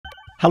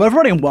Hello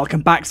everybody and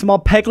welcome back to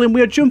more Peglin.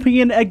 We are jumping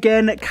in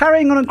again,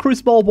 carrying on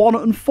Crucible 1.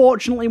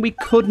 Unfortunately, we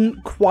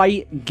couldn't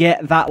quite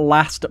get that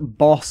last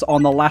boss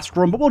on the last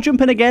run, but we'll jump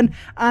in again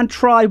and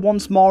try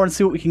once more and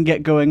see what we can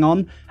get going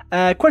on.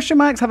 Question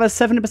marks have a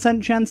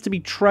 70% chance to be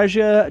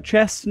treasure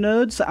chest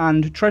nerds,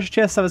 and treasure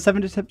chests have a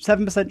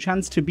 77%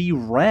 chance to be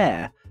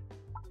rare.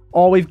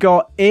 Or we've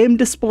got aim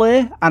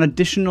display and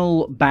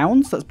additional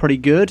bounce, that's pretty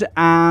good,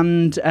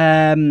 and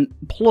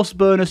plus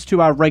bonus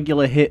to our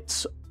regular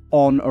hits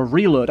on a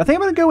reload. I think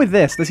I'm going to go with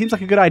this. This seems like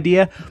a good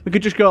idea. We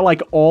could just go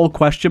like all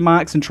question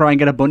marks and try and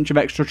get a bunch of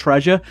extra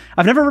treasure.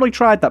 I've never really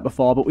tried that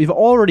before, but we've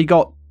already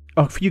got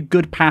a few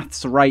good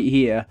paths right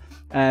here.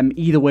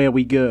 Either way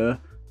we go.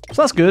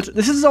 So that's good.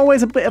 This is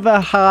always a bit of a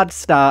hard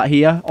start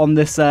here on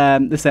this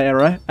this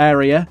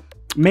area.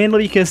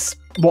 Mainly because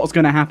what's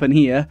going to happen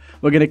here,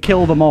 we're going to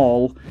kill them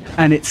all,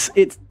 and that's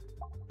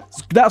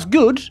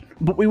good,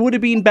 but we would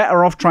have been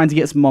better off trying to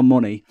get some more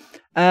money.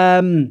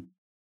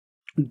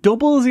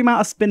 Doubles the amount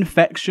of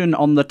spinfection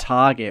on the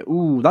target.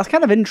 Ooh, that's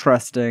kind of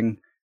interesting.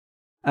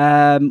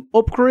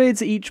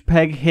 Upgrades each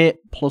peg hit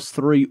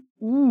 +3.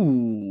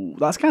 Ooh,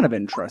 that's kind of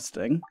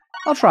interesting.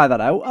 I'll try that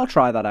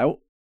out.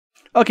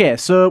 Okay,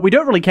 so we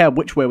don't really care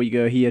which way we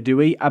go here, do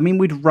we? I mean,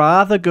 we'd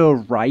rather go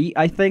right,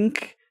 I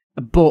think.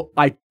 But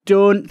I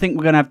don't think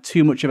we're going to have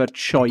too much of a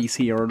choice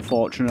here,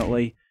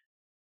 unfortunately.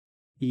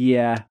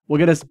 Yeah, we're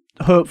going to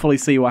hopefully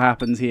see what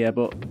happens here,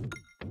 but...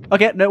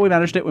 Okay, no, we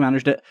managed it.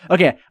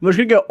 Okay, we're just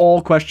going to go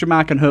all question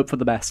mark and hope for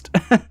the best.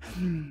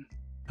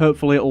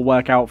 Hopefully it'll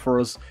work out for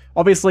us.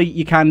 Obviously,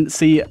 you can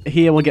see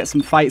here we'll get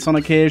some fights on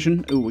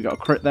occasion. Ooh, we got a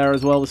crit there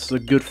as well. This is a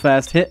good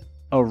first hit.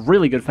 A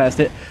really good first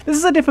hit. This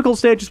is a difficult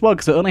stage as well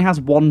because it only has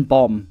one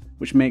bomb,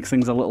 which makes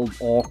things a little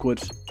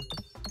awkward.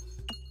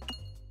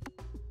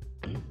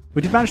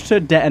 We did manage to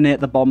detonate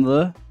the bomb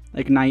though.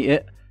 Ignite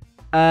it.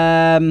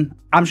 I'm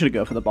just going to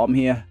go for the bomb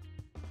here.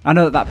 I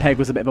know that peg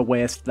was a bit of a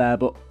waste there,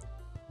 but...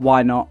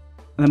 why not?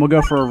 And then we'll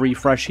go for a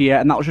refresh here,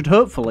 and that should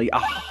hopefully...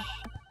 I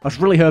was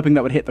really hoping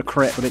that would hit the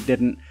crit, but it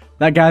didn't.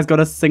 That guy's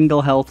got a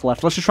single health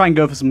left. Let's just try and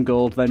go for some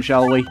gold then,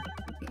 shall we?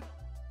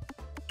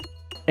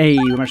 Hey,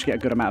 we managed to get a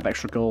good amount of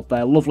extra gold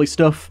there. Lovely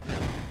stuff.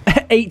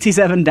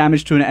 87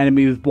 damage to an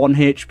enemy with 1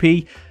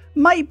 HP.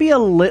 Might be a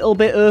little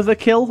bit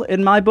overkill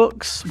in my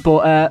books,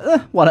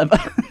 but whatever.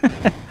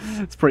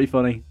 It's pretty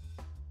funny.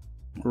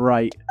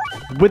 Right.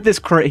 With this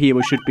crit here,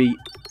 we should be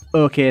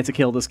okay to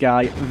kill this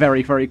guy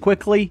very, very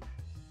quickly.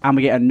 And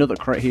we get another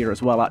crit here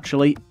as well,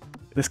 actually.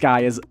 This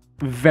guy is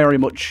very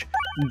much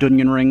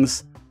Dungeon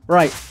Rings.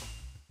 Right.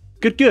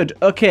 Good.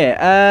 Okay,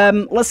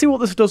 let's see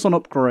what this does on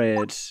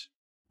upgrade.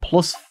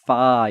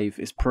 +5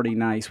 is pretty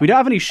nice. We don't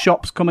have any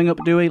shops coming up,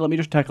 do we? Let me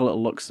just take a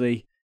little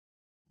look-see.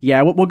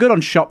 Yeah, we're good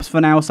on shops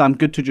for now, so I'm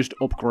good to just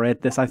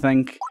upgrade this, I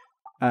think.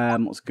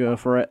 Let's go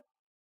for it.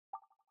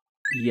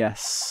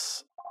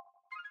 Yes.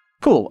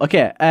 Cool,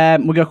 okay,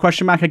 we'll go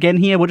question mark again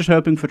here. We're just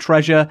hoping for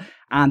treasure,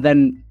 and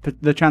then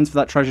the chance for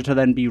that treasure to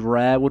then be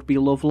rare would be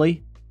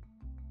lovely.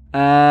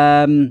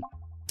 Shake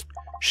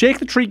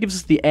the tree gives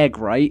us the egg,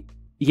 right?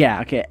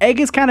 Yeah, okay. Egg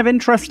is kind of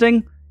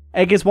interesting.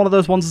 Egg is one of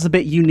those ones that's a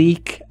bit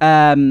unique.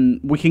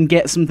 We can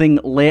get something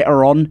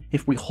later on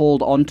if we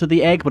hold on to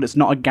the egg, but it's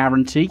not a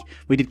guarantee.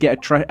 We did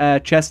get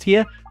a chest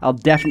here. I'll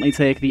definitely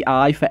take the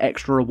eye for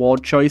extra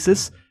reward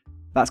choices.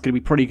 That's going to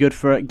be pretty good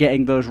for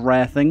getting those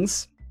rare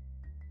things.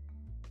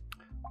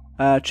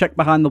 Check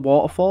behind the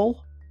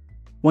waterfall.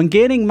 When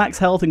gaining max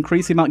health,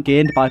 increase the amount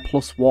gained by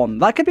 +1.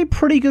 That could be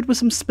pretty good with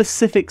some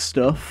specific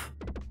stuff.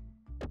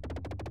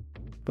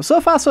 But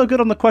so far, so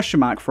good on the question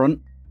mark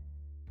front.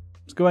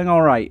 It's going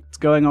alright.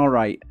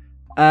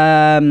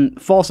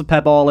 Force a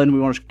pebble in. We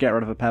want to get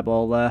rid of a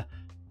pebble there.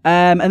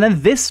 And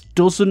then this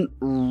doesn't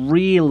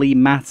really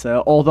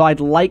matter. Although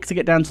I'd like to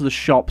get down to the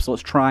shop, so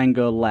let's try and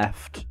go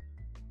left.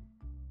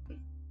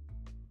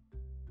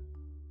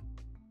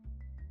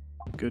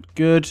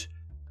 Good.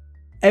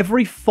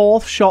 Every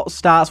 4th shot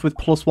starts with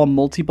 +1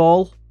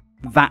 multi-ball.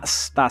 That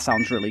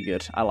sounds really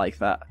good. I like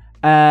that.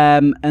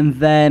 And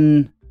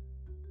then...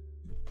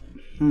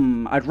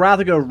 I'd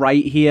rather go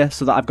right here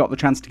so that I've got the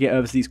chance to get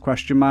over these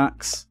question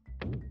marks.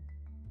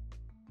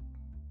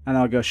 And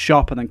I'll go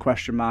shop and then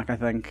question mark, I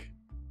think.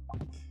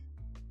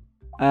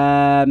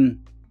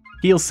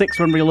 Heal 6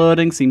 when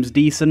reloading. Seems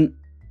decent.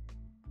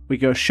 We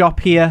go shop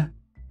here.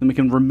 Then we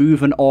can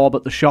remove an orb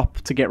at the shop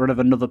to get rid of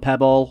another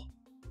pebble.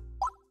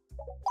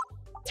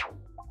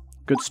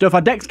 Good stuff.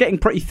 Our deck's getting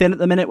pretty thin at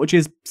the minute, which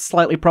is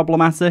slightly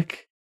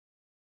problematic.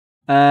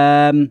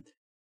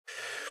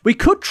 We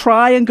could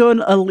try and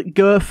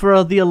go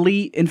for the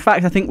elite. In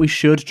fact, I think we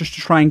should, just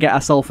to try and get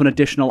ourselves an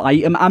additional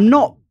item. I'm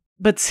not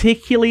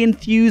particularly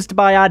enthused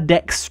by our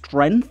deck's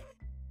strength,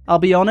 I'll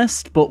be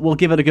honest, but we'll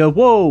give it a go.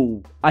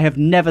 Whoa! I have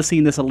never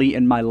seen this elite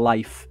in my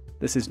life.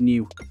 This is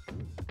new.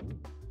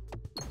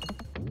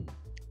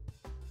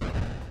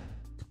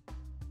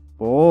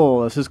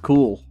 Oh, this is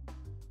cool.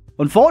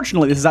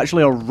 Unfortunately, this is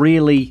actually a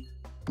really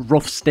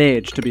rough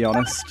stage, to be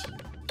honest.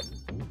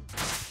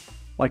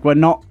 Like, we're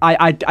not...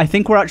 I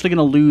think we're actually going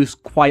to lose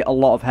quite a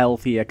lot of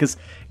health here, because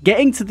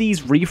getting to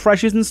these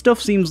refreshes and stuff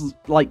seems,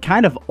 like,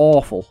 kind of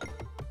awful.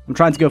 I'm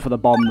trying to go for the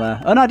bomb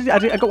there. Oh, no, I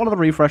got one of the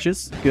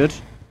refreshes. Good.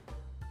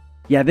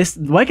 Yeah,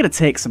 we're going to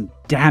take some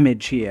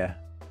damage here.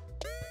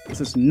 This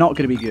is not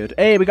going to be good.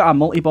 Hey, we got our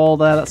multi-ball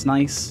there. That's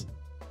nice.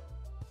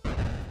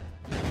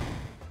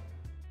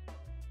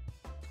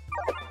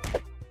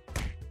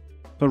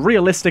 But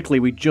realistically,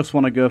 we just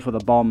want to go for the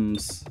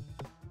bombs.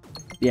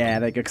 Yeah,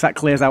 there you go, because that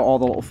clears out all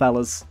the little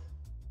fellas.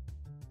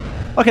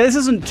 Okay, this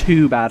isn't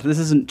too bad. This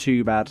isn't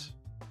too bad.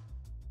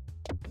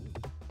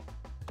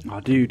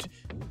 Oh, dude.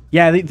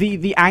 Yeah,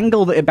 the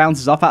angle that it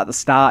bounces off at the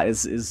start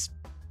is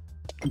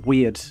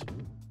weird.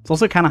 It's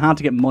also kind of hard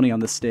to get money on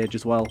this stage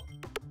as well.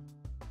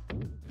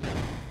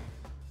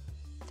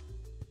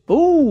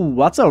 Ooh,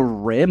 that's a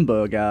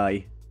rainbow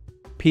guy.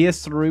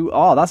 Pierce through.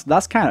 Oh,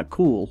 that's kind of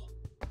cool.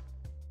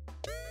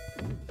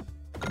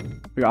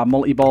 We got a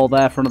multi-ball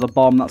there for another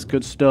bomb. That's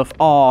good stuff.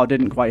 Oh,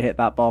 didn't quite hit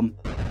that bomb.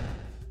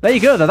 There you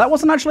go, though. That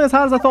wasn't actually as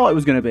hard as I thought it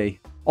was going to be.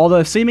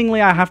 Although,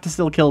 seemingly, I have to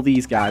still kill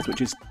these guys,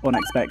 which is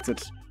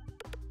unexpected.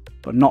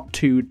 But not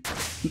too...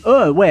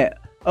 Oh, wait.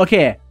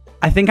 Okay.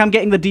 I think I'm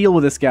getting the deal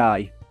with this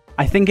guy.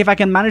 I think if I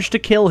can manage to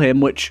kill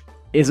him, which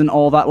isn't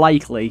all that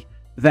likely,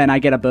 then I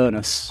get a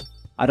bonus.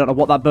 I don't know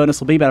what that bonus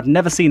will be, but I've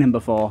never seen him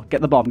before.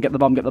 Get the bomb, get the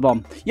bomb, get the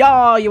bomb.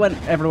 Yeah, you went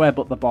everywhere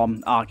but the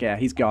bomb. Oh, okay,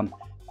 he's gone.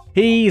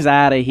 He's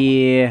out of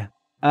here.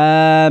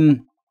 Splat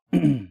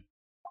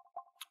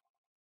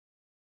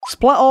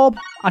orb.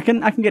 I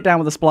can get down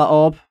with the splat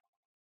orb.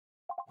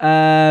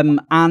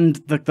 And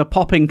the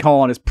popping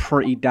corn is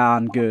pretty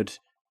darn good.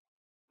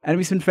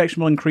 Enemy spin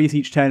infection will increase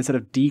each turn instead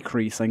of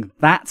decreasing.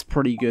 That's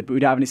pretty good, but we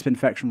don't have any spin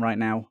infection right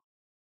now.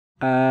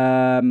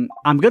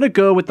 I'm gonna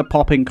go with the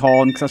popping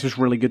corn because that's just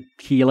really good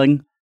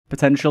healing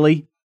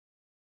potentially.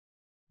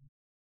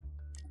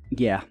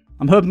 Yeah.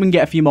 I'm hoping we can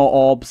get a few more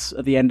orbs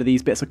at the end of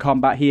these bits of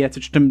combat here to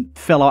just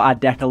fill out our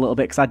deck a little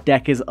bit, because our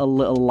deck is a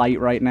little light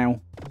right now.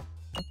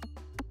 We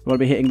want to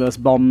be hitting those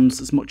bombs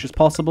as much as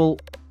possible,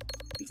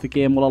 if the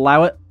game will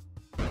allow it.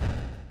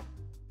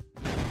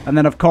 And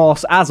then, of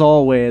course, as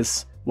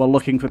always, we're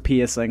looking for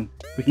piercing.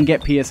 If we can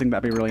get piercing,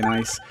 that'd be really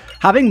nice.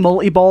 Having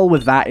multi-ball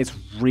with that is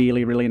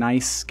really, really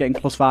nice. Getting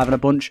 +5 in a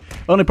bunch.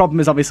 The only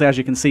problem is, obviously, as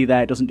you can see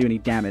there, it doesn't do any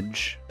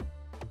damage.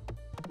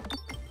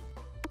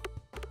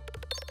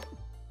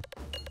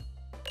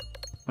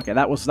 Okay,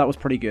 that was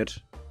pretty good.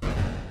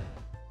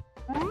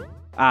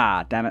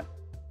 Ah, damn it.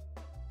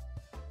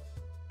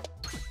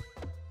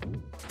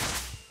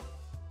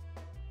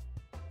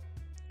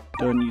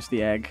 Don't use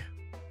the egg.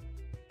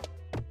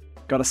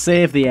 Gotta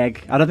save the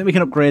egg. I don't think we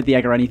can upgrade the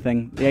egg or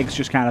anything. The egg's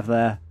just kind of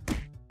there.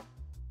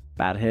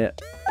 Bad hit.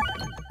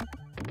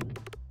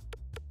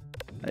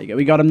 There you go,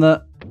 we got him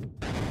there.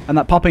 And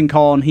that popping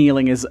corn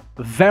healing is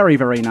very,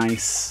 very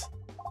nice.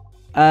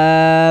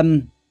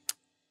 Bramble,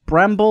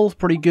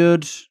 pretty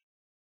good.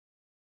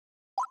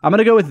 I'm going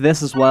to go with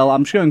this as well.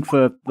 I'm just going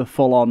for the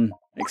full-on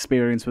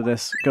experience with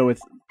this. Go with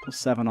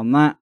 +7 on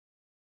that.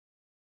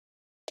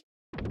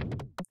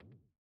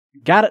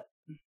 Got it.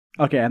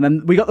 Okay, and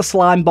then we got the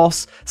slime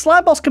boss.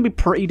 Slime boss can be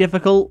pretty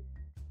difficult.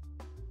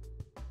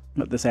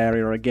 At this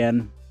area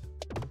again.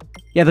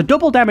 Yeah, the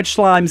double damage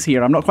slimes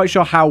here, I'm not quite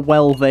sure how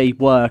well they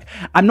work.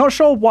 I'm not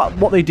sure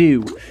what they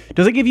do.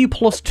 Does it give you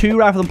 +2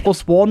 rather than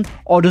 +1?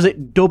 Or does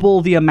it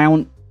double the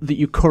amount that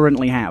you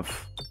currently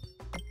have?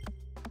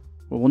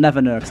 Well, we'll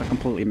never know because I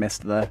completely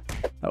missed there.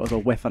 That was a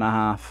whiff and a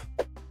half.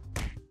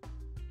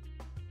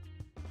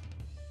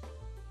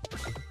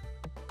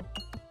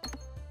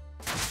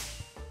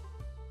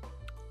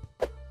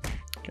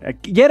 Okay.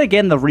 Yet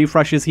again, the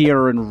refreshes here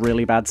are in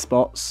really bad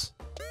spots.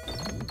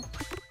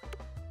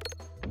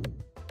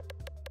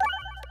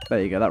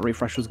 There you go, that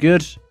refresh was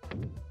good.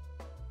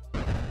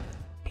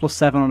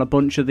 +7 on a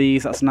bunch of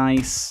these, that's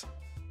nice.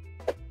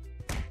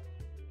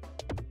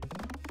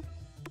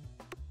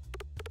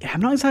 Yeah, I'm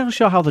not exactly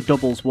sure how the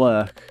doubles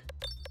work.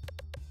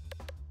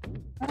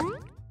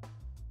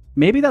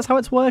 Maybe that's how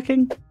it's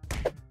working?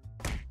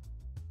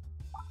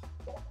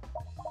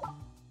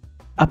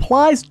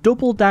 Applies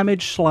double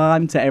damage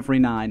slime to every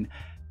 9.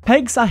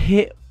 Pegs are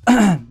hit...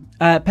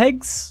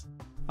 pegs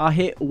are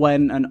hit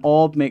when an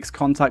orb makes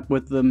contact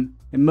with them.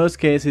 In most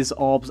cases,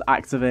 orbs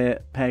activate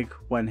peg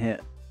when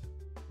hit.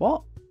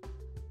 What?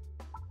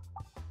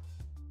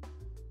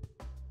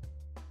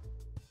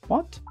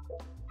 What?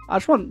 I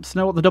just want to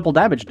know what the double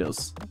damage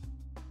does.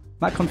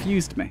 That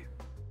confused me.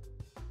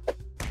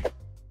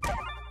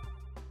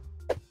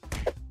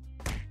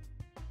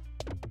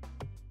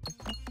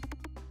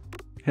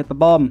 Hit the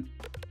bomb.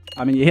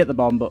 I mean, you hit the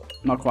bomb, but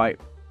not quite.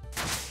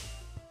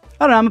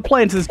 I don't know, I'm gonna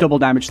play into this double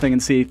damage thing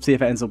and see if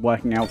it ends up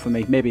working out for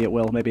me. Maybe it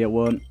will, maybe it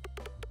won't.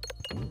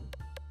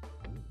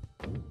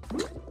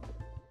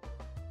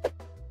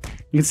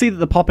 You can see that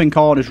the popping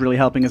corn is really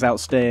helping us out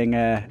staying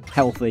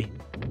healthy.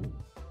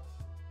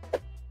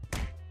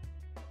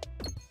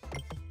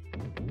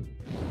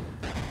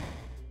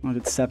 I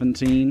did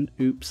 17.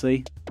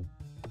 Oopsie.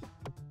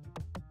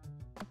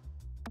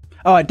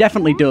 Oh, it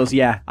definitely does,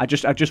 yeah. I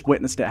just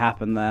witnessed it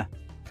happen there.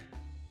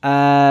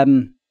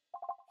 That's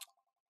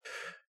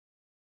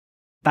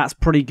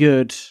pretty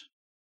good.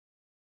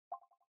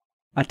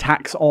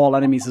 Attacks all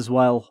enemies as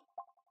well.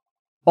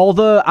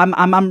 Although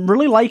I'm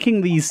really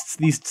liking these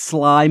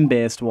slime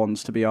based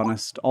ones, to be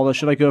honest. Although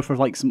should I go for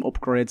like some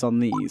upgrades on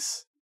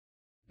these?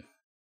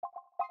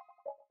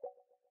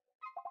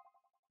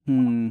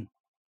 That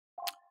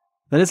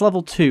is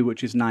level 2,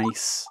 which is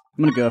nice.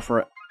 I'm gonna go for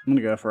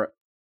it.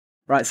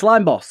 Right,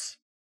 slime boss.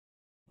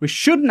 We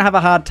shouldn't have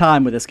a hard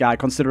time with this guy,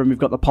 considering we've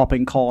got the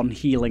popping corn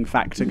healing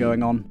factor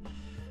going on.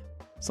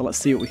 So let's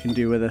see what we can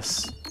do with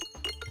this.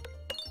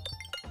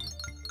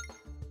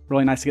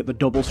 Really nice to get the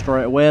double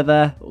straight away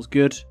there. That was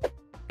good.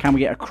 Can we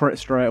get a crit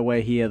straight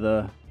away here,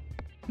 though?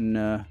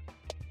 No.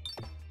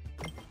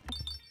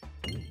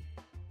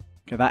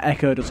 Okay, that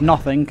echo does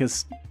nothing,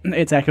 because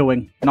it's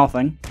echoing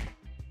nothing.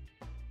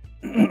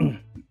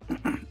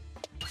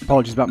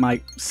 Apologies about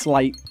my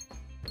slight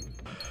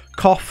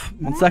cough.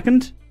 1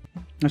 second.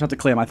 I just had to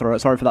clear my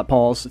throat. Sorry for that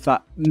pause. If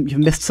that you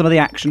missed some of the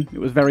action, it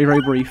was very,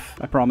 very brief.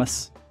 I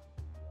promise.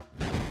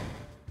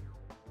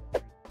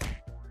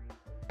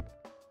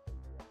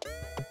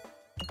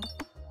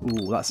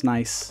 Ooh, that's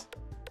nice.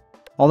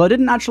 Although I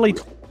didn't actually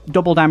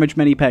double damage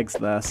many pegs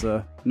there,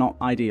 so not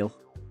ideal.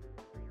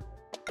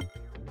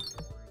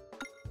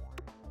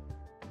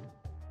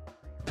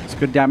 It's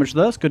good damage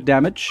though. It's good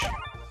damage.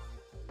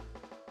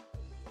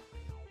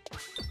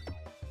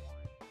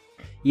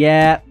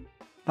 Yeah,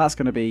 that's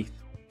going to be...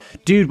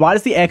 Dude, why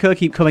does the echo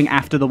keep coming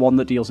after the one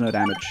that deals no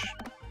damage?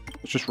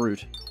 It's just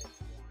rude.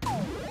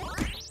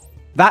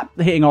 That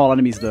hitting all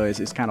enemies, though,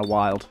 is kind of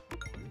wild.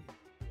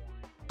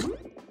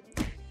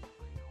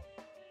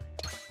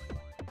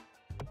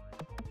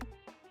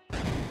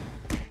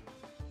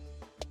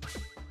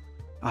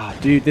 Ah,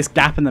 dude, this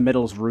gap in the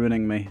middle is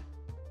ruining me.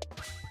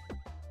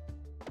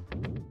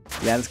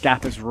 Yeah, this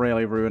gap is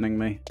really ruining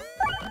me.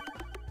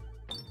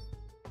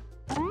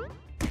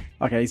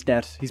 Okay, he's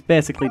dead. He's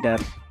basically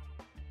dead.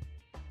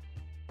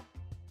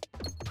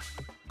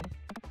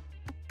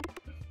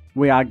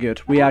 We are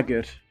good. We are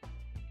good.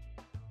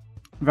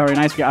 Very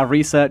nice. We got our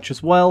research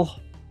as well.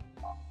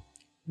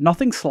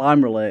 Nothing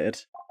slime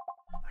related.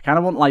 I kind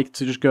of want like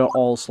to just go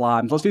all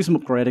slimes. Let's do some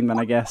upgrading then,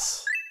 I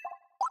guess.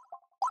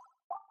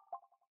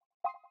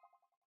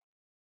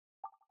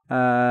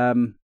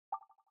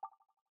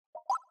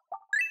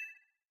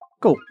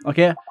 Cool.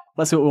 Okay.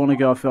 Let's see what we want to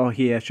go for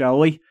here, shall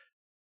we?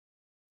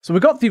 So we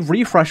got the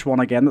refresh one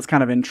again. That's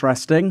kind of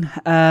interesting.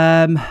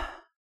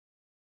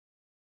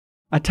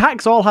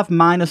 Attacks all have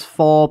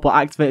 -4, but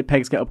activated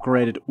pegs get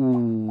upgraded.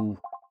 Ooh,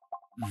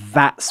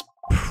 that's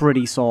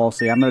pretty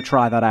saucy. I'm gonna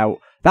try that out.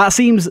 That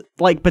seems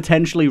like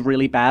potentially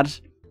really bad,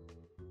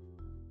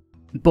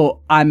 but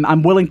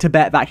I'm willing to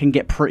bet that can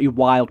get pretty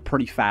wild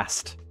pretty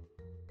fast.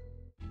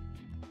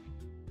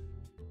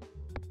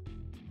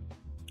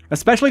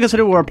 Especially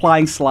considering we're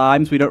applying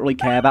slimes, we don't really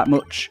care that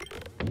much.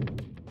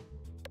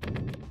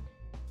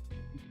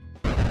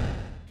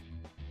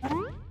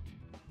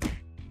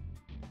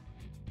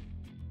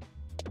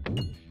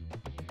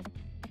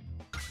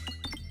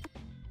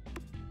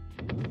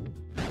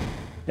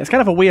 It's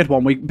kind of a weird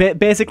one.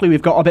 Basically,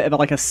 we've got a bit of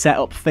like a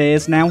setup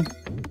phase now.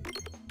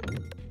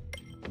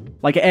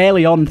 Like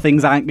early on,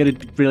 things aren't going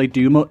to really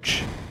do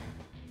much.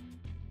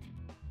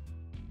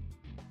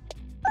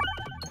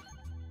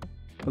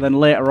 But then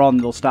later on,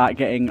 they'll start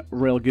getting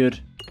real good.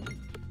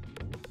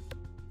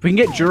 If we can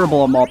get durable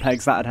on more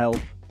pegs, that'd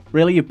help.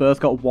 Really, you've both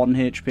got 1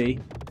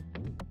 HP.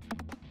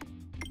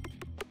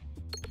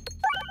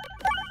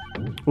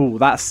 Ooh,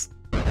 that's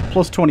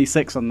plus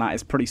 26 on that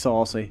is pretty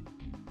saucy.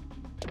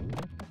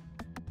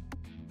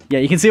 Yeah,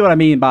 you can see what I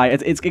mean by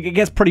it. It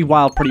gets pretty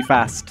wild pretty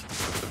fast.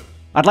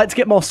 I'd like to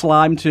get more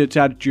slime to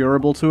add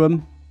durable to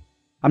them.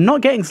 I'm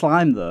not getting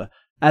slime, though.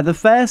 The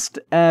first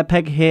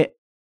peg hit...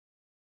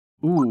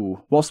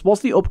 Ooh, what's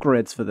the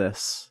upgrades for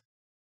this?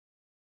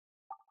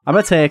 I'm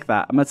going to take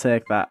that. I'm going to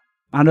take that.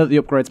 I know the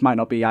upgrades might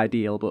not be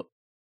ideal, but...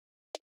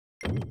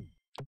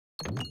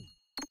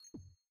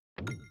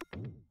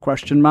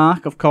 Question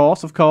mark, of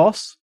course, of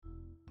course.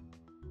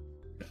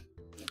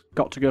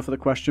 Got to go for the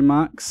question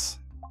marks.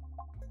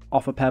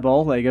 Off a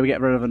Peggle. There you go, we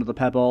get rid of another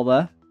Peggle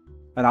there.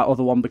 And that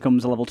other one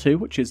becomes a level 2,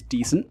 which is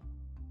decent.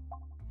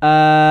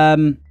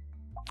 Immune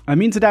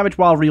to damage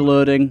while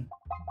reloading.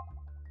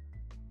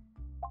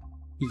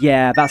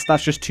 Yeah,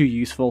 that's just too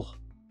useful.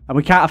 And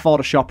we can't afford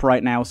a shop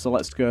right now, so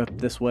let's go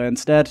this way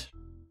instead.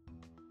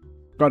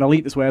 Got an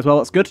elite this way as well,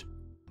 that's good.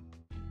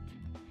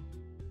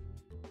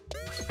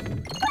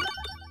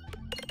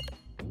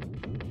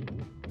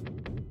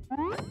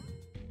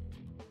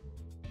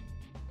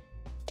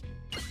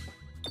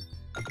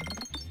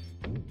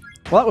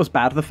 Well, that was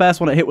bad. The first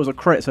one it hit was a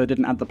crit, so it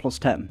didn't add the plus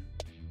 10.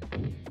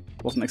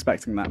 Wasn't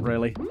expecting that,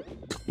 really.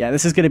 Yeah,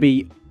 this is going to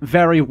be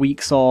very weak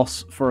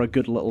sauce for a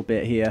good little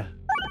bit here.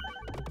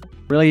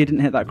 Really? You didn't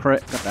hit that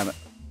crit? God damn it.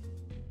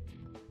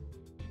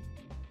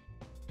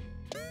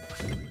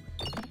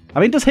 I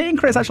mean, does hitting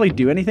crits actually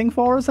do anything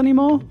for us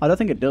anymore? I don't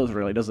think it does,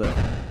 really, does it?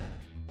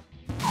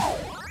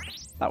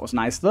 That was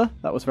nice, though.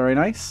 That was very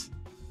nice.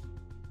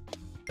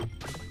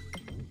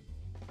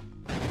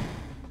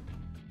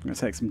 going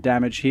to take some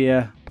damage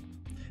here.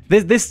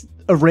 This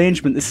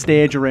arrangement, this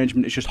stage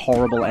arrangement is just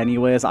horrible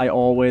anyways. I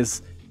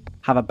always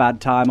have a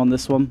bad time on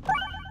this one.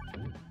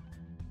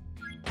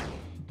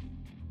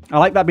 I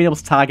like that being able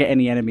to target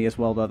any enemy as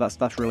well, though.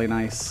 That's really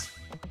nice.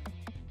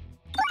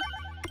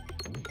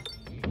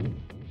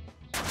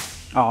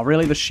 Oh,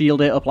 really? The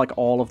shield it up like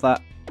all of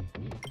that?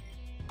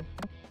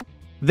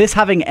 This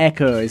having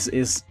echo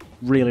is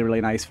really,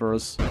 really nice for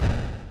us.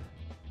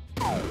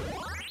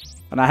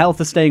 And our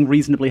health is staying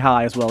reasonably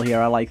high as well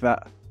here. I like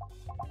that.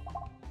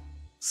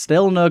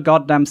 Still no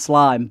goddamn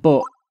slime,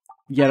 but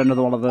yet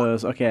another one of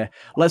those. Okay,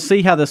 let's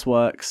see how this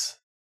works.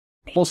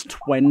 Plus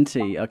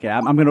 20. Okay,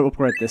 I'm going to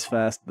upgrade this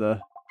first, though.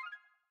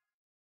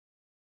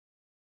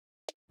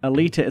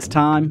 Elite it is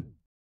time.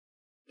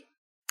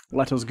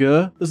 Let us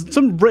go. There's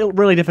some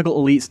really difficult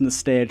elites in this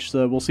stage,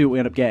 so we'll see what we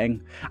end up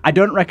getting. I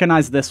don't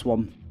recognize this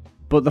one,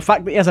 but the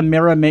fact that he has a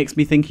mirror makes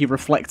me think he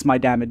reflects my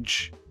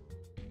damage.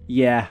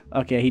 Yeah,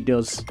 okay, he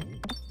does.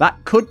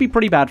 That could be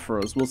pretty bad for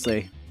us. We'll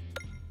see.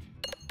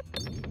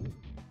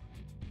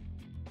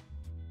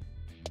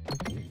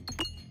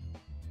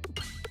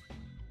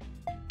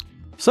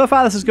 So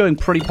far, this is going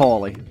pretty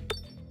poorly.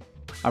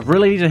 I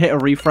really need to hit a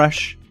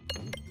refresh.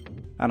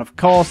 And of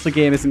course, the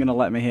game isn't going to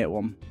let me hit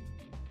one.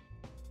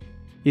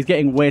 He's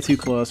getting way too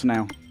close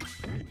now.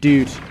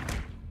 Dude,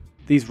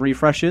 these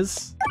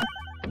refreshes.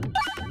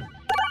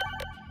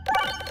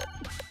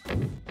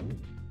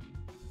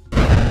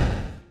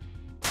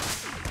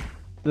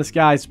 This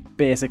guy's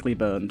basically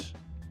burned.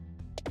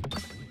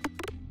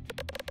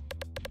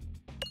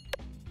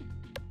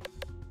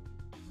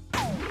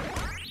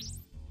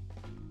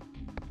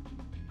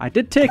 I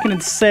did take an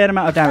insane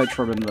amount of damage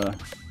from him, though.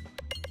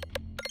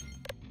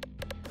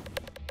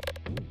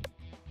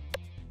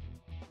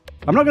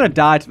 I'm not going to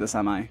die to this,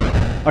 am I?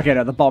 Okay,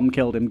 no, the bomb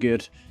killed him.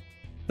 Good.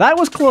 That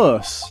was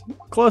close.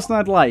 Closer than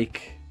I'd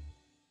like.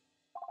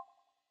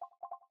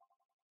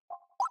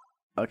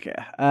 Okay.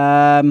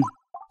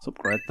 Let's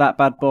upgrade that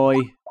bad boy.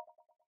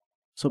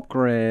 Let's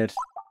upgrade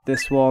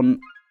this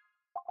one.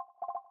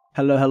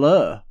 Hello,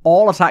 hello.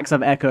 All attacks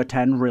have Echo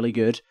 10. Really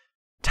good.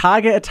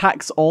 Target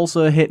attacks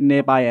also hit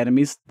nearby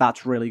enemies.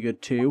 That's really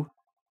good too.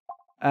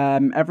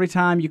 Every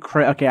time you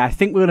crit... Okay, I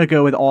think we're going to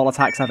go with all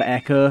attacks have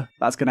Echo.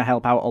 That's going to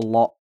help out a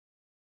lot.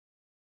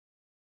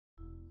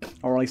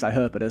 Or at least I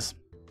hope it is.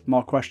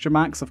 More question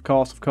marks, of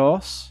course, of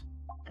course.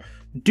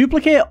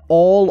 Duplicate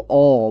all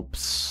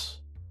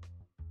orbs.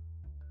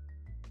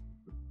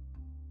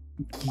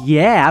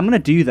 Yeah, I'm going to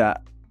do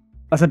that.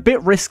 That's a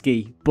bit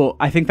risky, but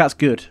I think that's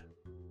good.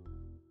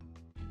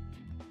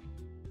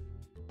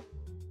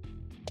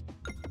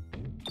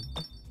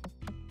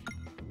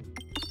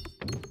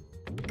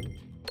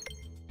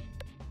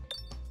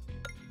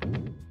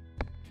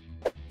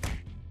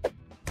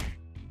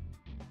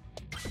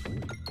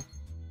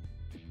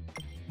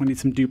 We need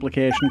some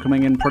duplication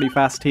coming in pretty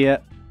fast here.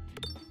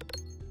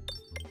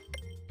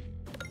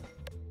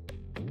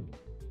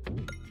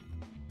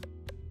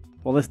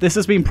 Well, this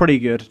has been pretty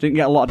good. Didn't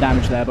get a lot of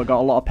damage there, but got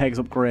a lot of pegs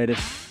upgraded.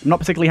 I'm not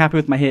particularly happy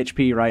with my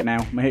HP right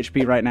now. My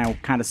HP right now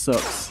kind of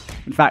sucks.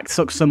 In fact,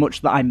 sucks so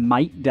much that I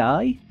might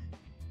die.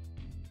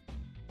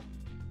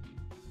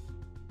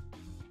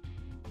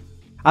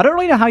 I don't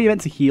really know how you're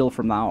meant to heal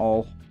from that at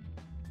all.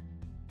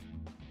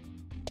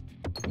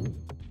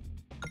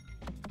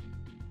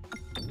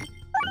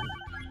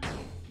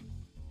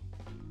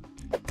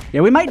 Yeah,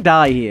 we might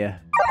die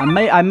here.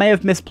 I may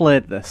have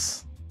misplayed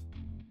this.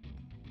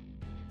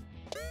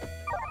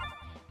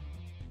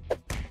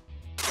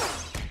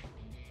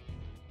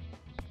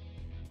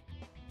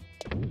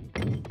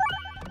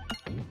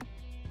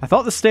 I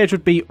thought the stage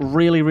would be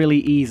really, really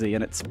easy,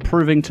 and it's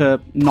proving to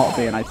not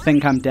be, and I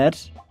think I'm dead.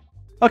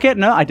 Okay,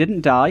 no, I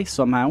didn't die,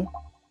 somehow.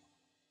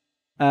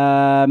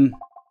 I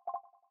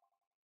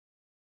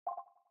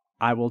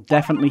will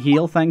definitely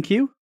heal, thank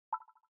you.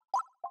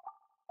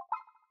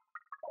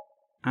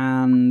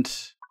 And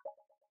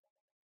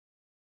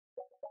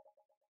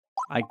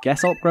I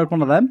guess I'll upgrade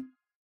one of them.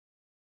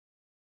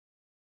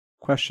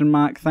 Question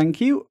mark,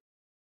 thank you.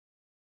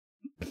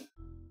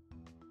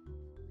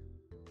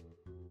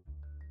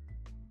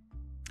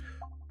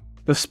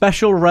 The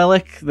special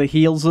relic that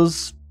heals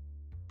us.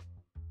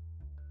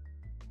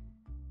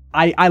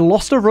 I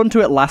lost a run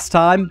to it last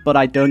time, but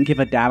I don't give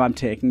a damn. I'm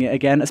taking it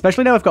again.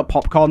 Especially now I've got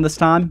popcorn this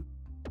time.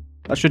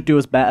 That should do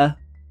us better.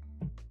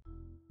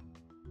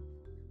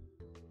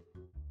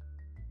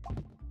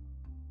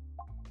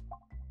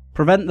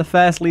 Prevent the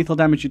first lethal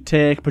damage you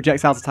take.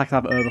 Projectiles attacks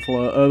have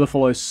overflow.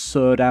 Overflow is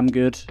so damn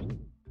good.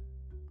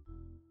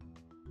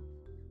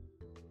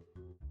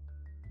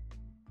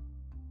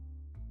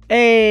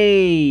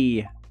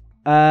 Hey!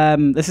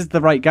 This is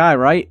the right guy,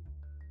 right?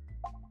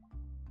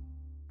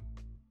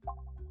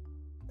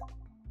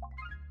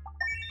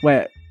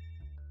 Wait.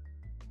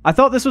 I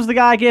thought this was the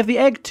guy I gave the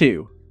egg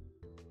to.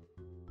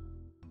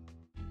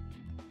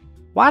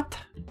 What?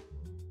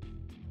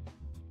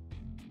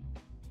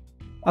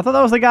 I thought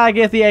that was the guy I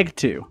gave the egg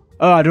to.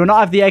 Oh, I do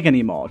not have the egg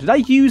anymore. Did I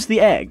use the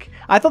egg?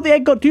 I thought the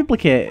egg got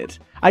duplicated.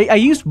 I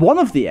used one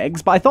of the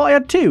eggs, but I thought I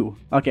had two.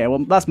 Okay, well,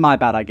 that's my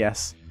bad, I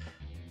guess.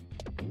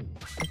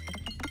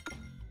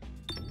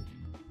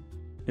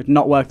 It did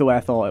not work the way I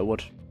thought it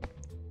would.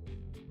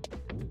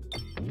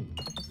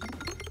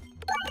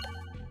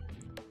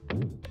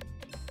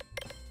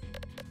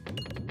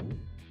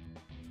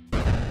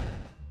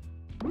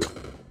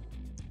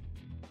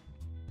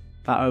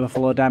 That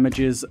overflow damage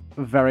is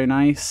very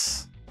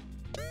nice.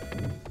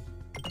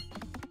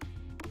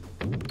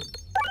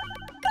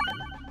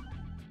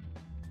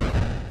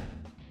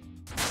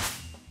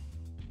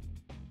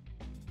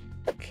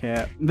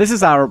 Okay, this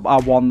is our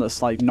one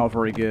that's like not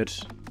very good.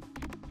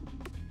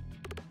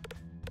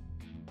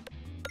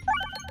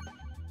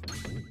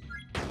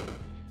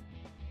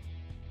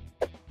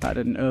 That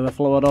didn't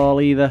overflow at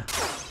all either.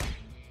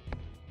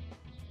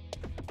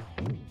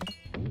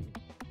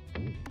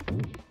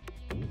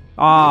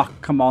 Ah, oh,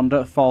 come on,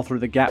 don't fall through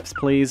the gaps,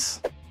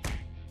 please.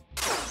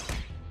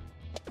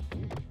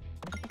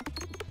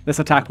 This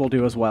attack will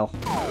do as well.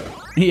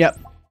 Yep.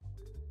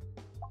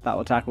 That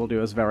attack will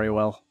do us very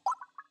well.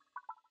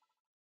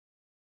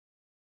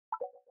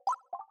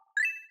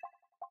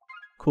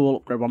 Cool,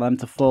 upgrade one of them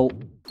to full.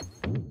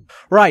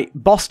 Right,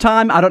 boss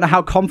time. I don't know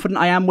how confident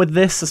I am with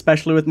this,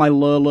 especially with my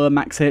low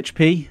max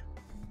HP.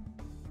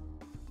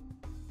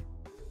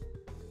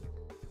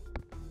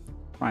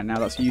 Right now,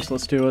 that's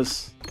useless to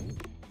us.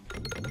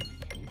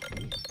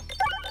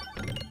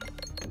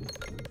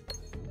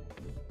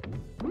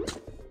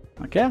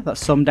 Okay,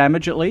 that's some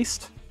damage at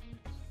least.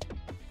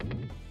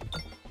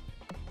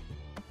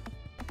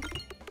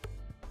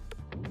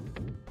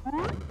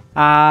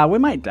 We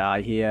might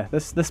die here.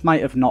 This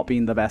might have not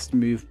been the best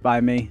move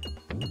by me.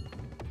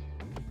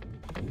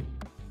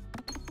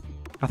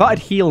 I thought I'd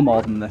heal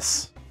more than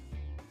this.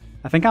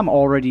 I think I'm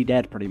already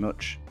dead, pretty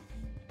much.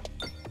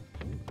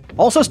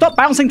 Also, stop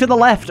bouncing to the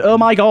left! Oh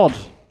my god!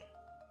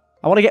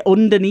 I want to get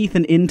underneath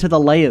and into the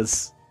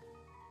layers.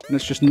 And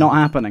it's just not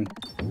happening.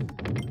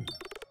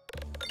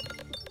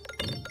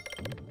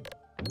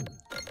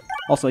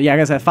 Also, yeah, I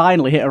guess I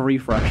finally hit a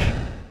refresh.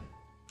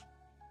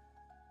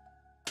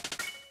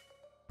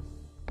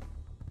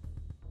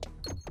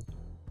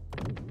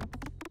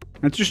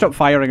 Let's just stop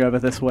firing over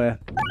this way.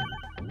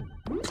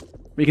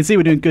 You can see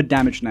we're doing good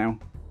damage now.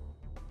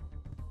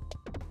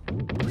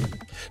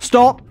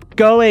 Stop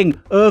going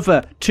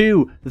over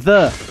to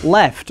the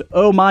left.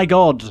 Oh my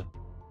god.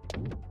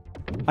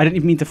 I didn't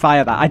even mean to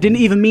fire that. I didn't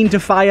even mean to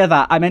fire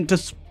that. I meant to...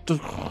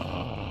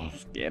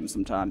 Game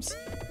sometimes.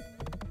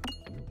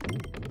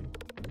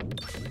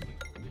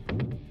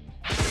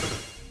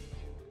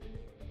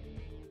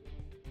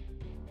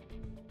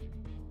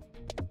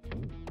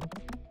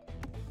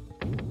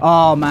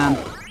 Oh, man.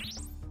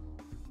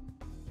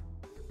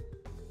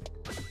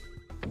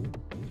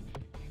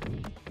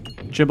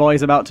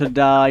 Chiboy's about to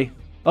die.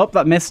 Oh,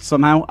 that missed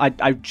somehow.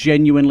 I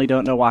genuinely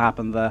don't know what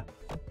happened there.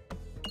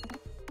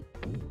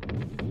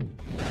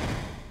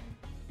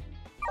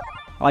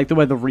 I like the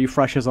way the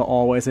refreshers are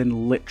always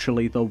in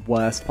literally the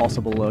worst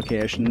possible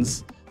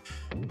locations.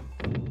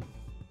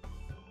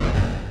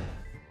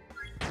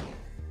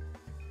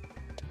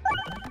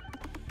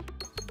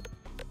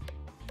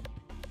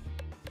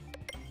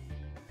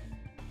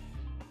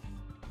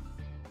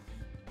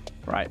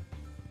 Right.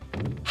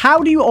 How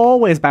do you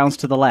always bounce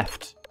to the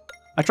left?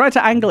 I tried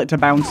to angle it to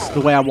bounce the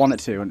way I want it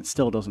to, and it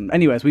still doesn't.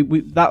 Anyways,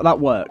 that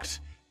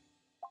worked.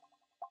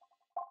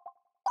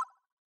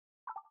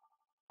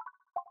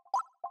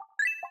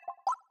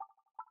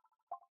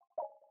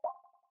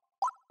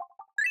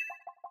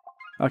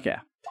 Okay.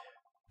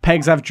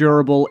 Pegs have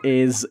durable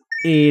is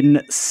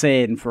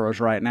insane for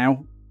us right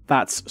now.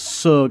 That's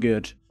so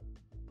good.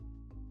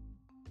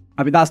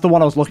 I mean, that's the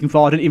one I was looking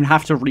for. I didn't even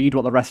have to read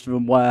what the rest of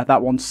them were.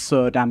 That one's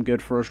so damn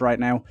good for us right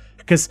now.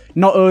 Because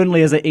not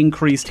only is it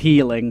increased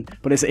healing,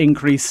 but it's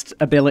increased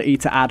ability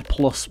to add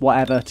plus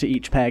whatever to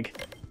each peg.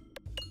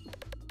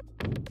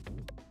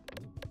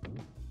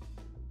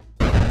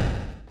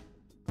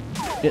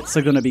 It's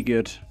gonna be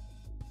good.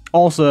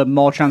 Also,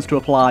 more chance to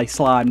apply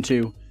slime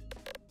too.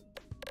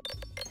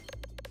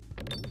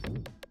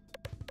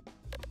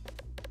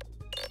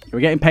 We're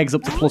getting pegs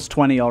up to plus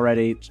 20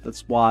 already.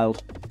 That's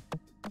wild.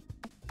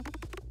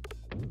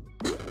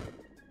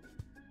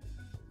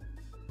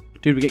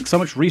 Dude, we're getting so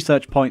much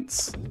research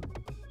points.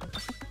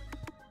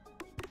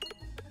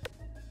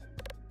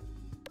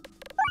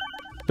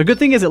 The good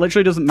thing is it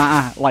literally doesn't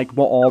matter, like,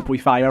 what orb we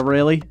fire,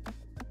 really.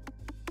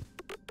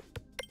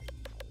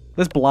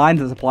 This blind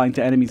that's applying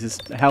to enemies is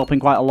helping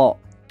quite a lot.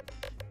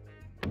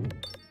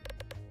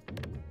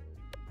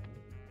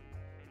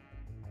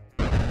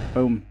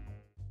 Boom.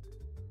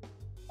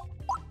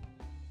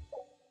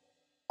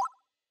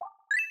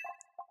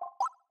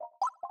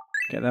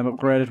 Get them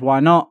upgraded, why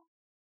not?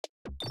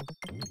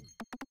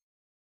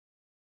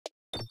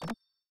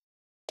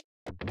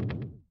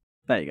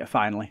 There you go,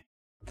 finally.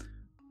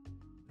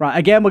 Right,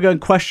 again, we're going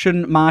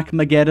question mark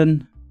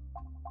Mageddon.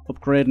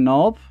 Upgrade an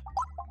orb.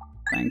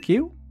 Thank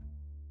you.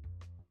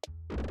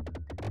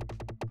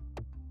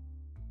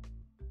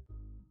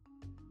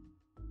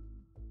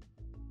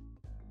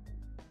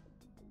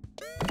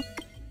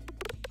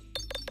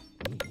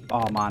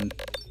 Oh, man.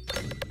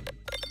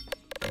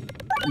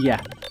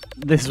 Yeah.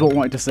 This is what we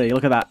wanted to see.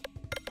 Look at that.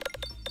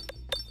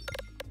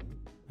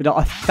 We got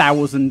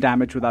 1,000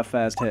 damage with that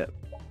first hit.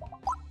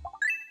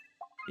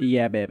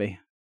 Yeah, baby.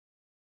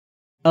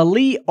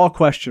 Elite or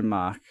question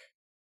mark?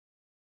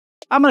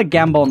 I'm going to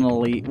gamble on an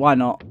elite. Why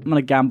not? I'm going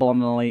to gamble on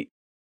an elite.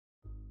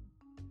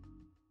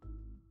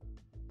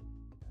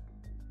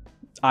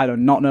 I do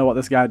not know what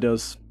this guy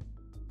does.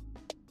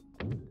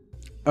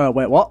 Oh,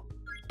 wait, what?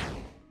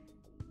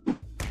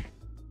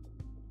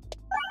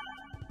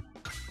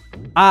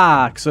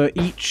 Ah, so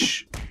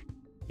each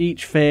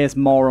phase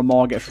more and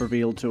more gets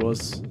revealed to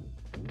us.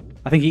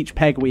 I think each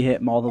peg we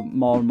hit more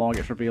and more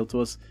gets revealed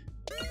to us.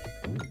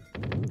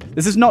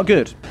 This is not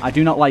good. I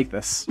do not like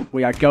this.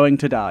 We are going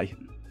to die.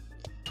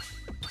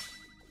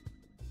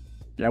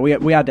 Yeah,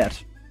 we are dead.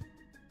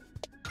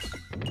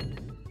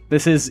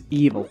 This is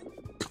evil.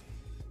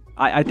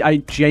 I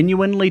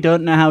genuinely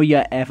don't know how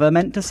you're ever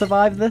meant to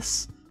survive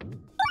this.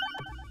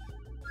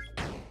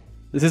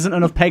 This isn't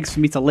enough pegs for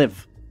me to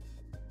live.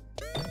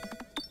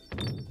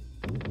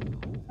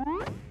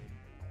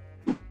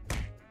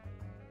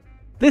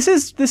 This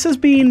has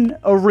been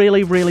a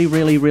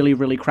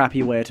really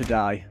crappy way to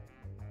die.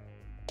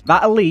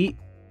 That elite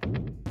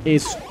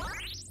is...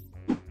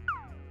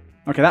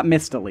 Okay, that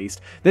missed at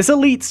least. This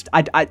elite's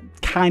I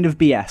kind of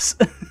BS.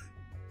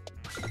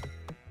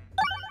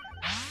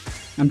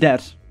 I'm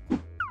dead.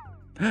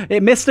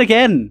 It missed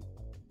again.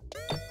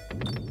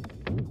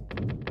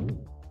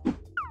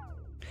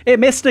 It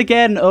missed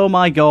again. Oh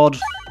my god.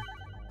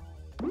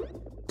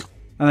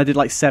 And I did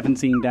like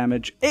 17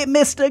 damage. It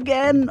missed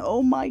again.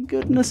 Oh my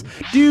goodness.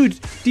 Dude,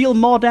 deal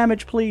more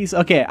damage, please.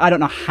 Okay, I don't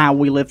know how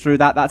we lived through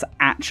that. That's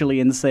actually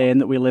insane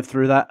that we lived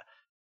through that.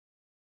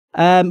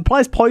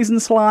 Applies poison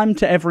slime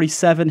to every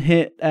 7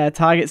 hit.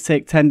 Targets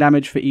take 10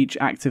 damage for each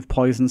active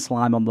poison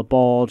slime on the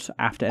board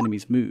after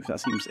enemies move. That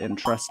seems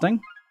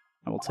interesting.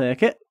 I will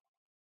take it.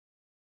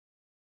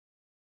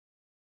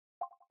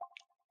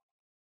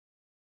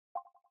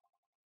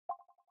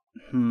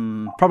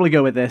 Probably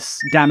go with this.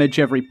 Damage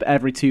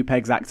every 2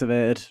 pegs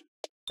activated.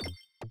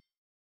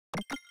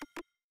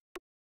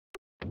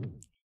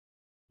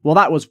 Well,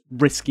 that was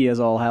risky as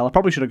all hell. I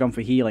probably should have gone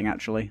for healing,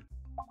 actually.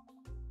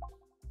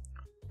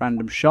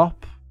 Random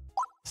shop.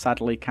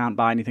 Sadly, can't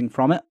buy anything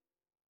from it.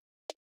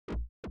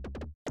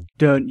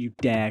 Don't you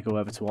dare go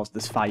over towards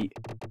this fight.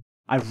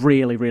 I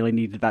really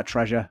needed that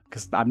treasure,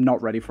 because I'm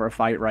not ready for a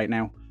fight right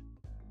now.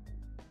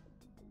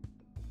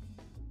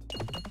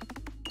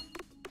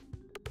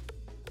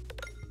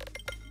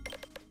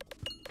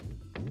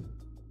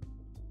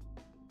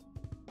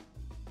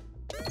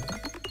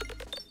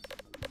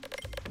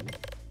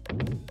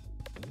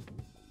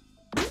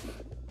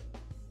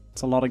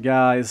 It's a lot of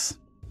guys.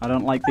 I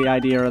don't like the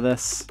idea of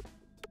this.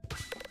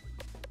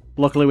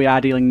 Luckily, we are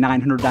dealing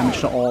 900 damage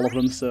to all of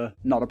them, so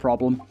not a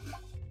problem.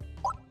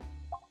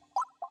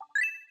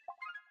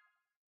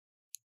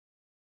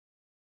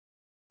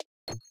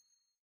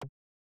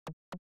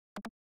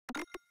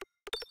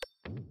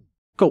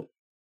 Cool.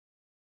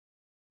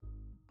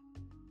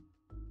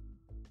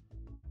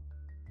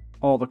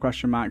 All the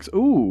question marks.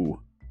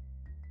 Ooh.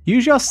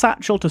 Use your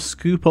satchel to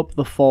scoop up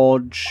the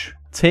forge.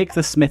 Take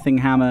the smithing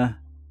hammer.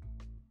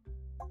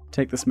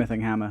 Take the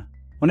smithing hammer.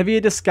 Whenever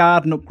you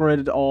discard an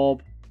upgradable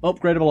orb,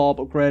 upgrade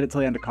it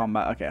till the end of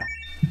combat. Okay.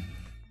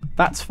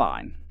 That's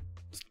fine.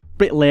 It's a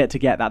bit late to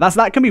get that.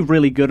 That can be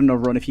really good in a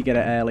run if you get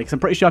it early. Because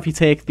I'm pretty sure if you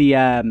take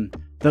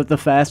the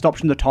first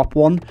option, the top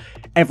one,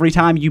 every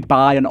time you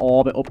buy an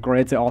orb, it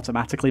upgrades it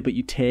automatically, but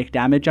you take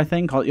damage, I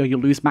think. Or you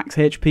lose max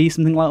HP,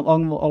 something like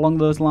along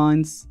those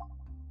lines.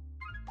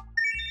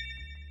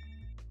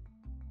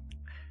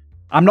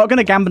 I'm not going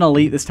to gamble an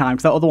elite this time,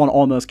 because that other one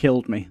almost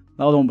killed me.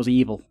 That other one was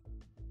evil.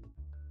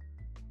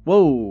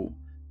 Whoa.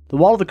 The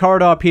wall of the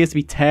corridor appears to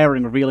be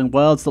tearing, revealing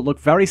worlds that look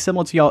very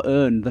similar to your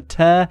own. The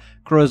tear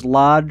grows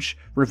large,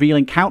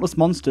 revealing countless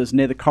monsters.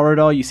 Near the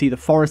corridor, you see the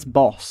forest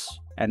boss.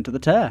 Enter the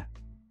tear.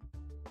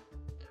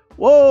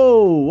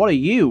 Whoa, what are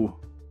you?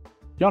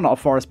 You're not a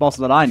forest boss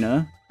that I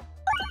know.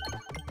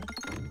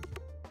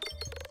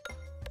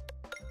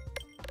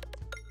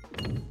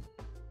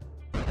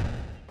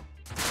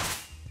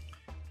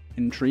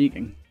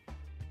 Intriguing.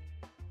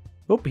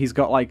 Oh, he's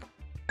got like...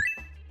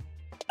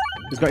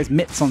 He's got his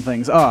mitts on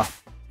things. Oh,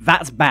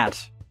 that's bad.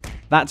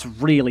 That's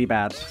really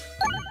bad.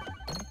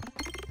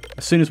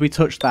 As soon as we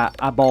touch that,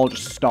 our ball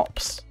just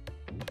stops.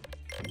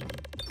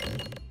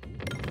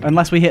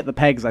 Unless we hit the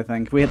pegs, I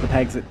think. If we hit the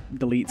pegs, it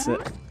deletes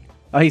it.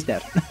 Oh, he's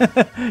dead.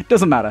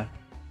 Doesn't matter.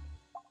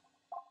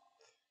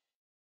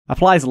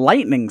 Applies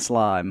lightning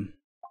slime.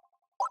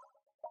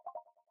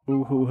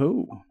 Ooh hoo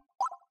hoo.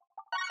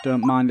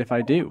 Don't mind if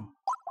I do.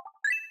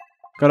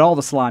 Got all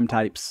the slime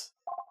types.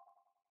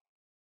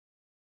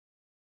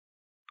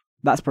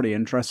 That's pretty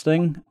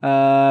interesting.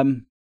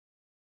 That's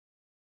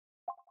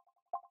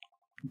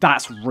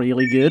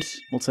really good.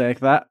 We'll take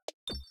that.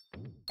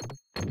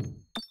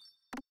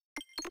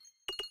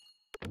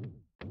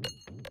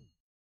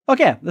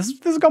 Okay, this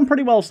has gone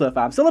pretty well so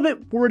far. I'm still a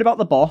bit worried about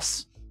the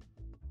boss.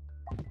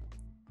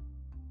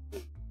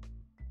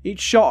 Each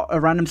shot, a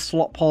random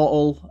slot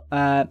portal.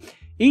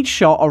 Each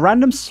shot, a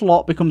random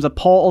slot becomes a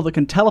portal that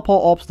can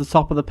teleport orbs to the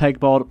top of the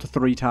pegboard up to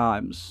 3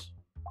 times.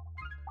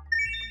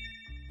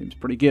 Seems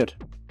pretty good.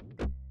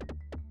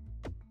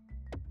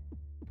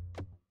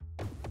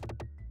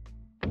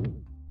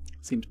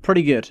 Seems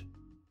pretty good.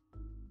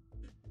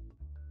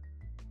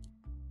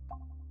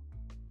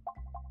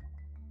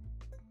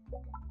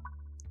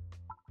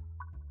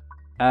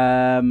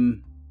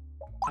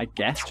 I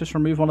guess just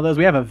remove one of those.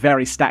 We have a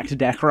very stacked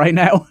deck right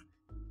now.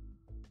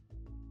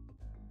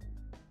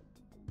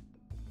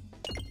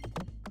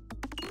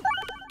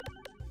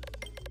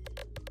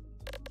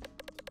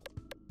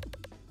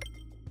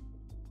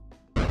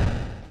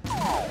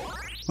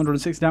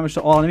 $160 damage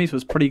to all enemies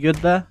was pretty good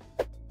there.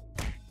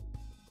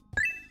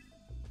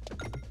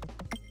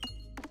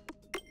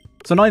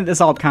 It's annoying that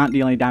this orb can't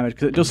deal any damage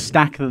because it does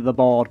stack the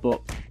board,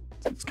 but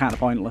it's kind of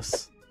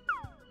pointless.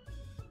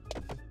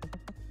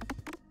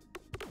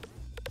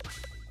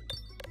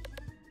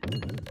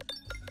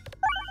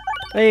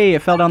 Hey,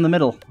 it fell down the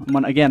middle and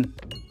went again.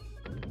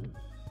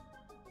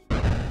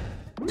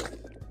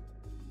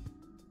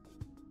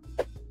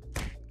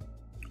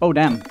 Oh,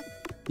 damn.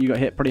 You got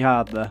hit pretty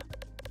hard there.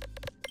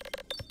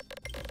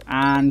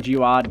 And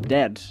you are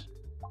dead. This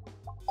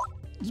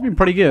has been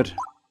pretty good.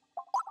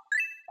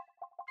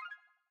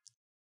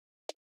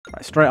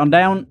 Right, straight on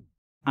down.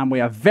 And we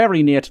are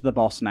very near to the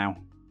boss now.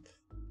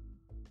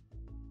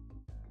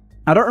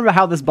 I don't remember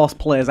how this boss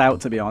plays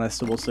out, to be honest,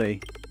 so we'll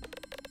see.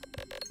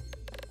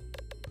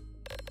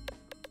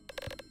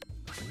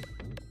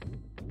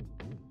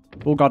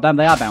 Oh, goddamn,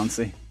 they are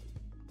bouncy.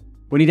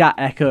 We need our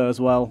Echo as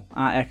well.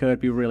 Our Echo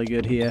would be really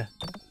good here.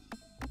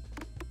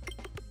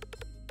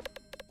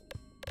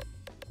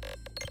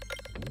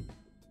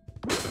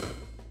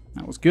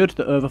 That was good.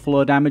 The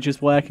overflow damage is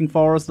working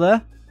for us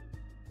there.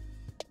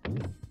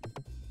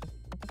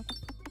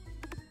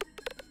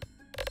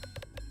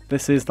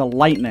 This is the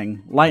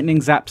lightning. Lightning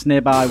zaps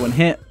nearby when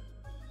hit.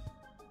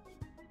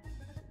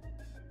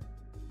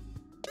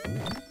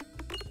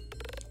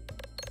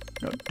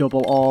 Got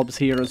double orbs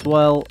here as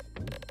well.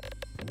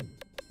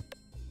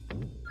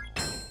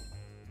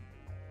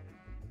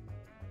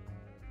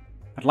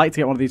 I'd like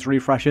to get one of these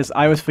refreshers.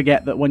 I always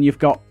forget that when you've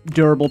got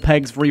durable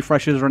pegs,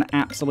 refreshers are an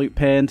absolute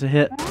pain to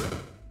hit.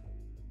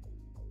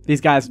 These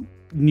guys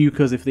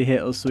nuke us if they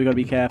hit us, so we gotta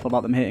be careful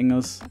about them hitting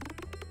us.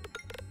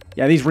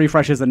 Yeah, these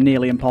refreshers are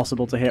nearly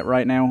impossible to hit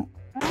right now.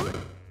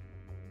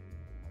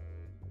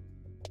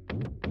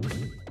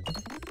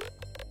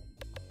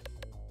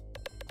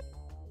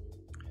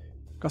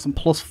 Got some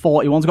plus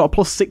 41s. Got a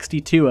plus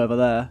 62 over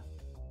there.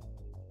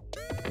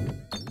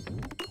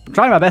 I'm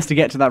trying my best to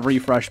get to that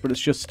refresh, but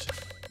it's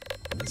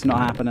not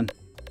happening.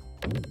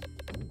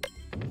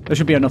 There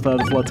should be enough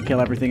overflow to kill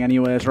everything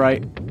anyways,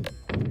 right?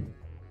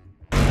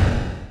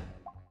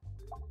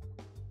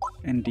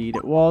 Indeed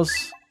it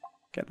was.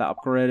 Get that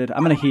upgraded.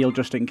 I'm going to heal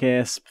just in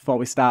case before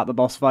we start the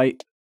boss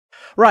fight.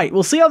 Right,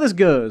 we'll see how this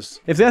goes.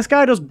 If this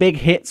guy does big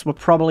hits, we're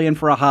probably in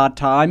for a hard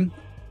time.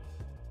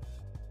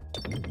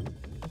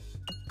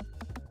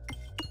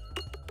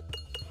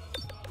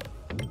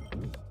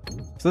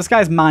 So this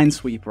guy's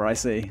Minesweeper, I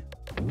see.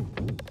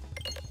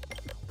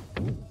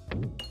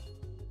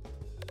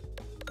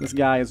 This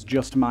guy is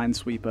just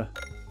Minesweeper.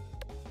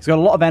 He's got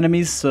a lot of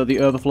enemies, so the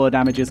overflow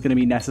damage is going to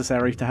be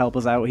necessary to help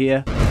us out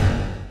here.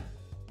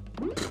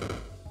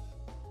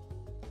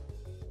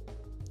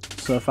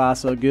 So far,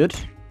 so good.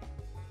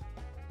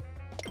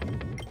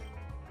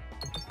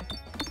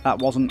 That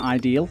wasn't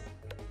ideal.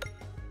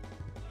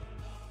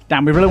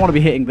 Damn, we really want to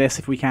be hitting this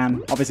if we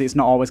can. Obviously, it's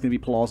not always going to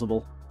be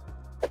plausible.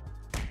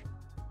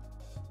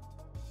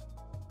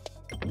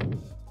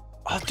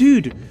 Oh,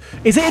 dude.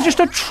 Is it just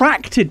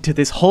attracted to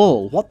this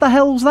hole? What the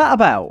hell was that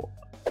about?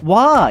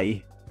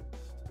 Why?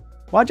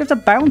 Why'd you have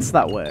to bounce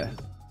that way?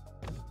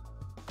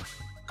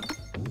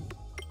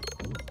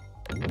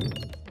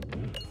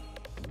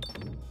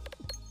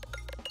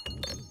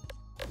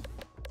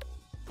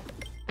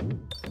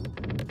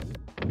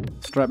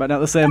 Straight back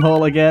down the same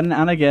hole again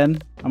and again.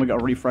 And we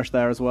got a refresh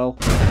there as well.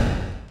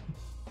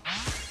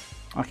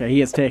 Okay,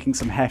 he is taking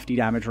some hefty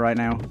damage right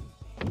now.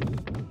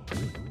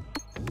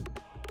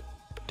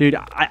 Dude,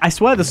 I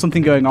swear there's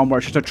something going on where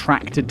it's just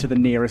attracted to the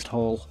nearest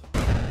hole.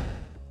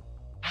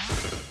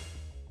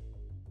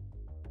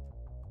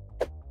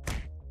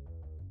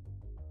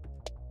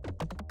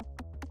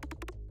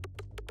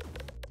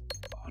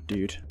 Oh,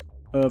 dude.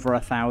 Over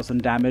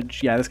 1,000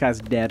 damage. Yeah, this guy's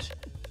dead.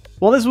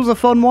 Well, this was a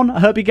fun one. I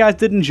hope you guys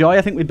did enjoy.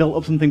 I think we built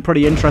up something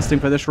pretty interesting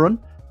for this run.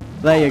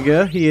 There you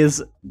go. He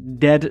is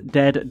dead,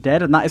 dead,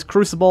 dead. And that is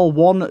Crucible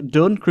 1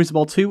 done.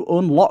 Crucible 2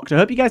 unlocked. I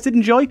hope you guys did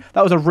enjoy.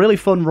 That was a really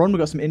fun run. We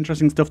got some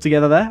interesting stuff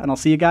together there. And I'll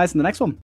see you guys in the next one.